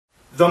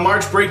The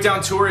March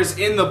Breakdown Tour is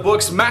in the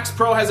books. Max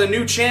Pro has a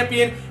new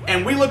champion,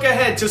 and we look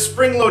ahead to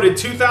Spring Loaded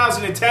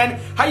 2010.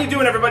 How you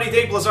doing, everybody?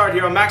 Dave Blezard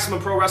here on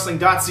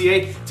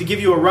MaximumProWrestling.ca to give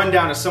you a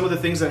rundown of some of the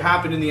things that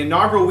happened in the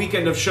inaugural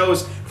weekend of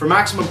shows for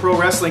Maximum Pro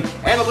Wrestling,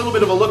 and a little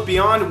bit of a look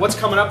beyond what's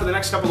coming up in the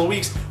next couple of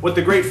weeks, what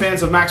the great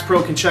fans of Max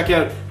Pro can check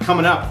out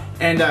coming up.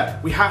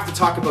 And we have to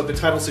talk about the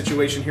title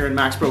situation here in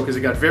Max Pro because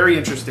it got very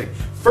interesting.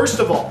 First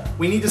of all,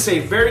 we need to say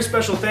a very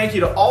special thank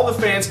you to all the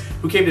fans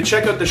who came to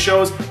check out the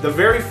shows, the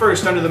very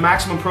first under the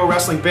Maximum Pro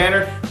Wrestling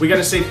banner. We got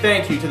to say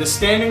thank you to the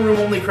standing room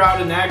only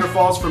crowd in Niagara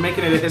Falls for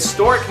making it a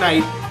historic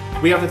night.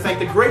 We have to thank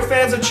the great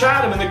fans of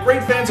Chatham and the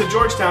great fans of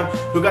Georgetown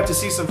who got to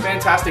see some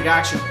fantastic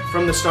action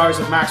from the stars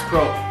of Max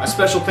Pro. A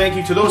special thank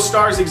you to those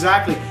stars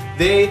exactly.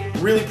 They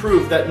really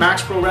proved that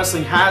Max Pro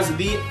Wrestling has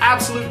the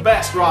absolute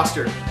best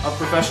roster of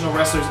professional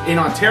wrestlers in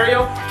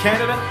Ontario,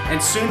 Canada,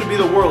 and soon to be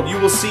the world. You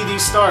will see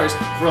these stars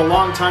for a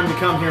long time to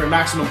come here in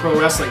Maximum Pro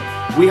Wrestling.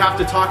 We have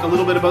to talk a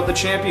little bit about the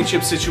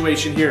championship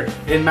situation here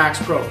in Max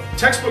Pro.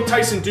 Textbook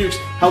Tyson Dukes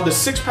held the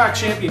six-pack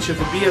championship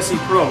of BSE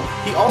Pro.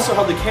 He also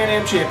held the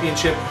Can-Am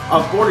championship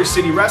of Border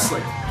City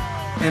Wrestling.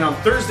 And on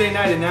Thursday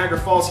night in Niagara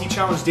Falls, he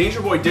challenged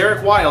Danger Boy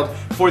Derek Wilde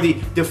for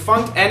the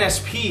defunct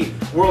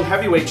NSP World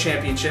Heavyweight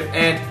Championship.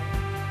 And,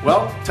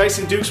 well,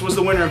 Tyson Dukes was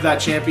the winner of that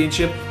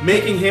championship,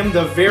 making him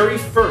the very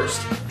first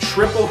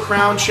Triple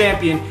Crown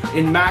champion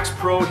in Max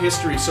Pro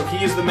history. So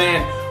he is the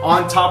man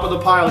on top of the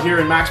pile here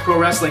in Max Pro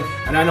Wrestling.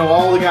 And I know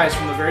all the guys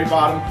from the very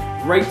bottom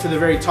right to the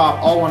very top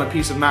all want a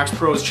piece of Max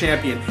Pro's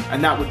champion,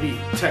 and that would be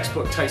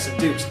Textbook Tyson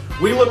Dukes.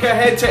 We look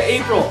ahead to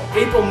April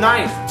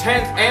 9th, 10th,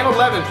 and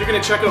 11th. You're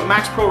going to check out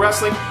Max Pro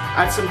Wrestling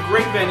at some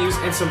great venues,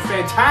 and some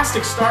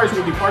fantastic stars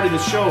will be part of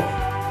this show.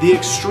 The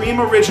Extreme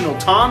Original,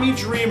 Tommy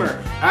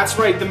Dreamer. That's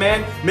right, the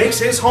man makes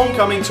his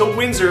homecoming to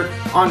Windsor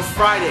on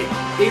Friday,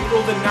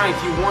 April the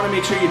 9th. You want to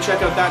make sure you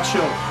check out that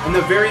show. And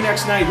the very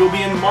next night, he'll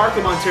be in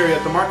Markham, Ontario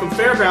at the Markham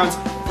Fairgrounds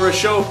for a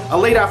show, a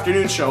late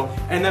afternoon show.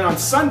 And then on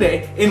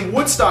Sunday in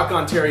Woodstock,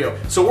 Ontario.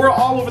 So we're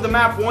all over the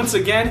map once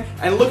again,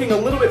 and looking a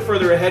little bit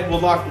further ahead, we'll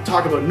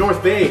talk about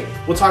North Bay,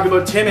 we'll talk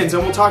about Timmins,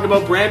 and we'll talk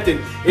about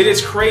Brampton. It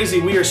is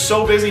crazy. We are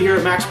so busy here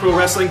at Max Pro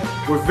Wrestling.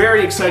 We're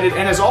very excited,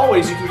 and as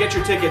always, you can get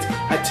your tickets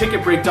at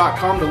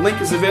ticketbreak.com. The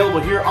link is available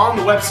here on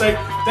the website.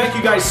 Thank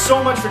you guys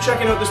so much for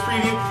checking out this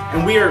preview,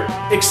 and we are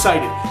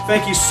excited.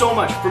 Thank you so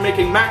much for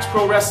making Max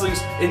Pro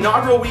Wrestling's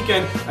inaugural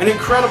weekend an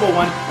incredible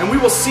one, and we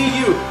will see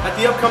you at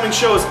the upcoming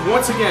shows.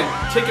 Once again,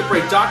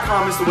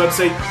 ticketbreak.com is the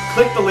website.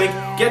 Click the link,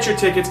 get your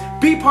tickets,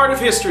 be part of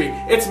history.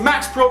 It's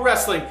Max Pro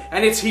Wrestling,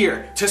 and it's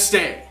here to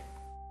stay.